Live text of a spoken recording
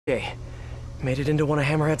Okay, made it into one of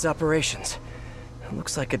Hammerhead's operations. It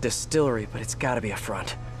looks like a distillery, but it's gotta be a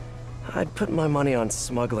front. I'd put my money on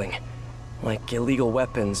smuggling, like illegal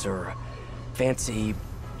weapons or fancy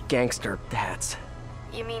gangster hats.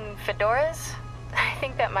 You mean fedoras? I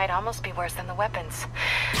think that might almost be worse than the weapons.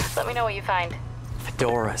 Let me know what you find.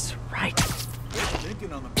 Fedoras, right.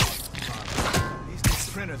 Thinking on the box. These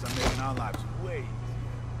new printers are making our lives way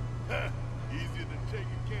Easier than taking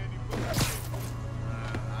candy from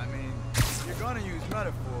I mean, if you're gonna use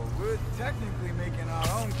metaphor, we're technically making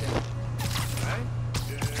our own candy, right?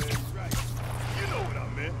 Yeah, right. You know what I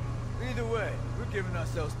meant. Either way, we're giving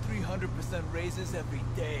ourselves 300% raises every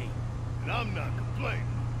day. And I'm not complaining.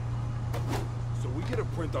 So we get to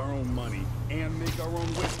print our own money and make our own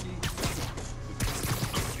whiskey?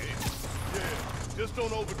 Yeah, just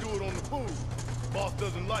don't overdo it on the food. Boss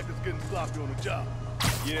doesn't like us getting sloppy on the job.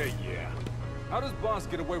 Yeah. How does Boss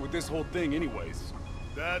get away with this whole thing anyways?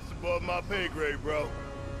 That's above my pay grade, bro.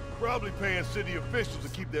 Probably paying city officials to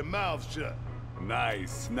keep their mouths shut.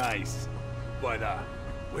 Nice. But,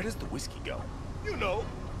 where does the whiskey go? You know,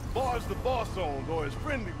 bars the boss owns or is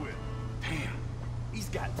friendly with. Damn, he's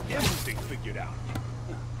got everything figured out.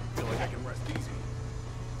 Feel like I can rest easy.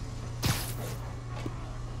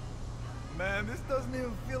 Man, this doesn't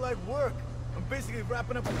even feel like work. I'm basically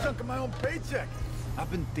wrapping up a chunk of my own paycheck.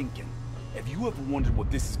 I've been thinking, have you ever wondered what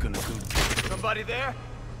this is gonna do? Somebody there?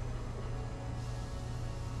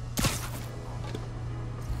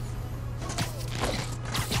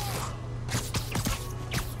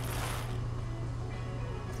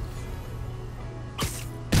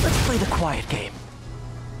 Let's play the quiet game.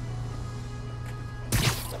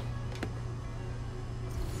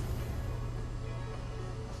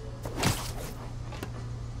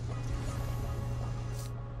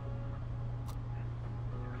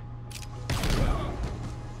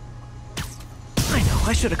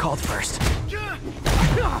 I should have called first.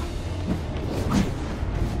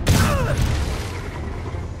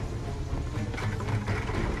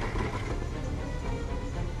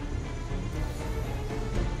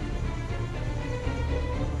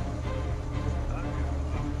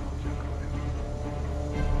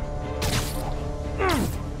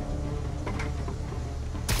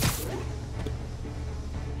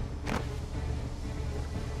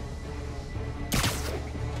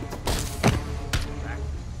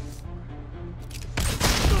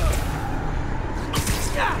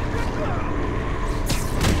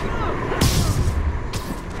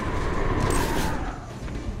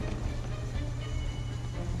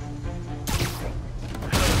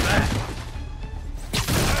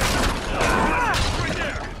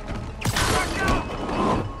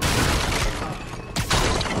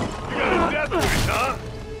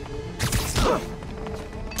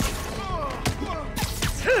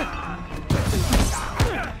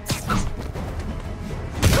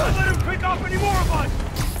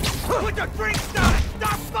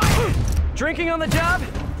 Drinking on the job?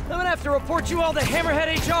 I'm gonna have to report you all to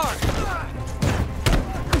Hammerhead HR.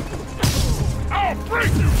 I'll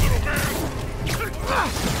break you, little man!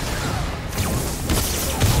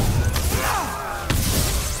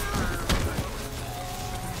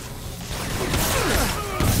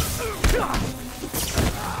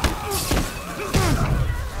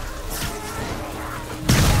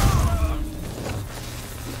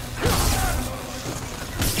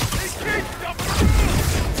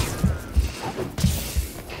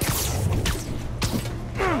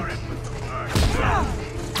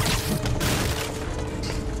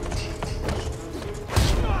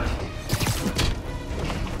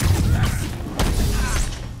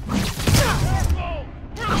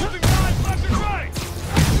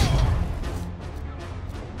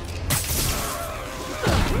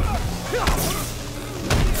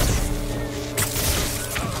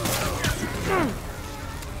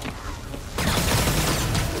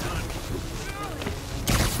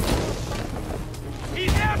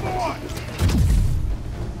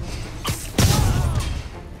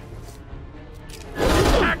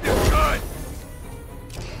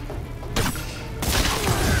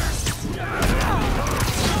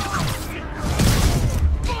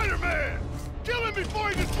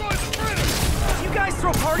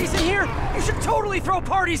 Throw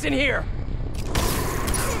parties in here!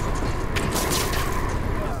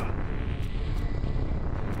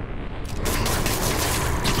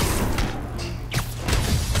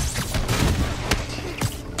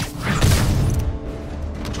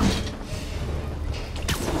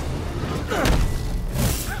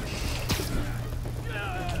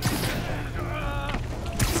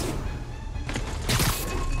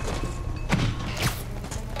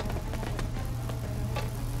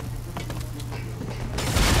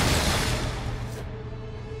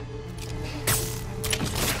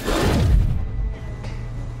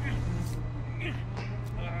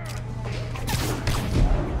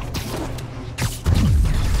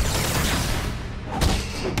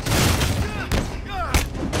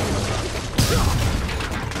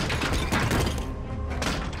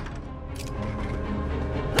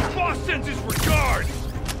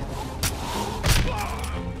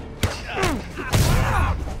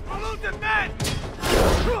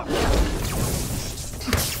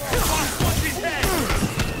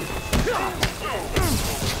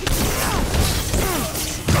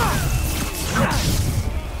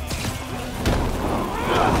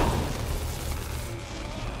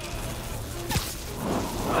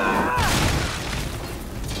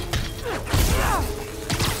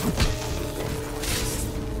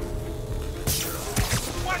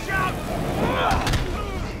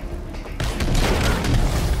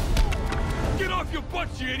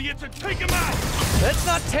 idiots and take him out! Let's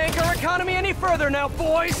not tank our economy any further now,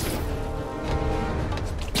 boys!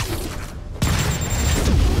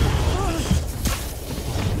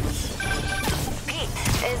 Pete,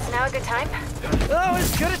 is now a good time? Oh,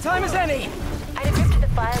 as good a time as any! I decrypted the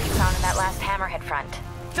file you found in that last Hammerhead front.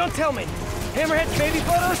 Don't tell me! Hammerhead's baby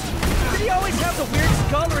photos? Did he always have the weird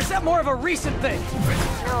skull, or is that more of a recent thing?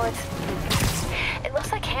 No, it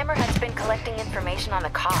looks like Hammerhead's been collecting information on the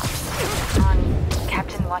cops. On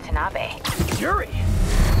Captain Watanabe. Yuri?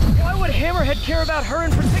 Why would Hammerhead care about her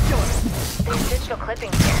in particular? There's digital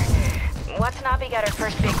clippings here. Watanabe got her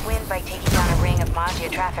first big win by taking down a ring of Maggia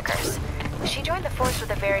traffickers. She joined the force with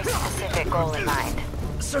a very specific goal in mind.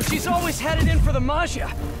 So she's always had it in for the Maggia.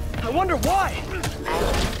 I wonder why.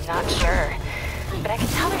 I'm not sure. But I can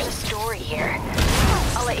tell there's a story here.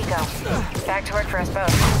 I'll let you go. Back to work for us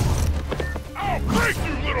both. Oh, great,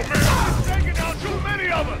 you little man! You're taking down too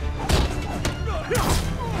many of us!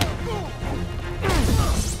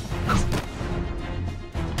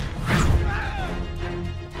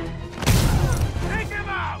 Take him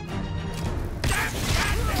out!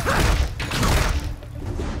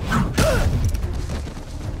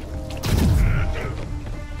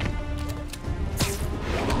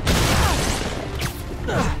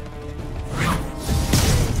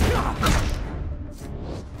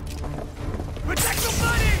 Protect the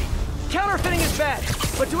money! Counterfeiting is bad,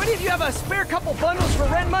 but do any of you have a spare couple bundles for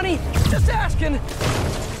rent money? Just asking.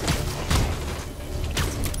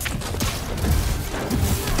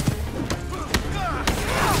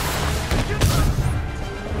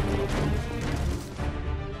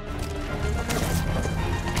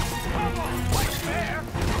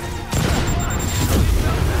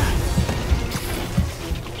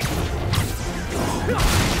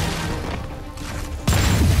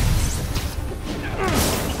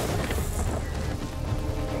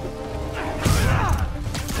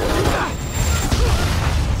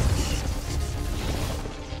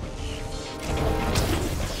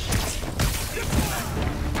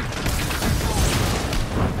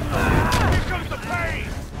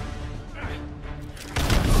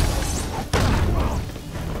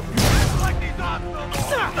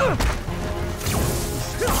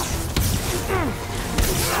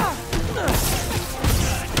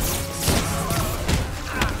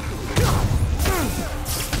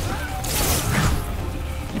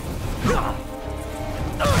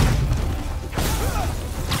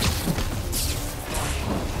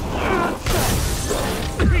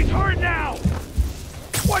 He's hurt now!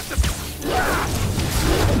 What the...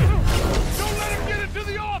 Don't let him get into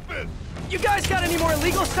the office! You guys got any more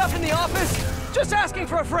illegal stuff in the office? Just asking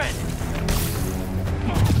for a friend.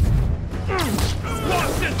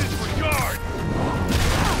 Long distance for guards!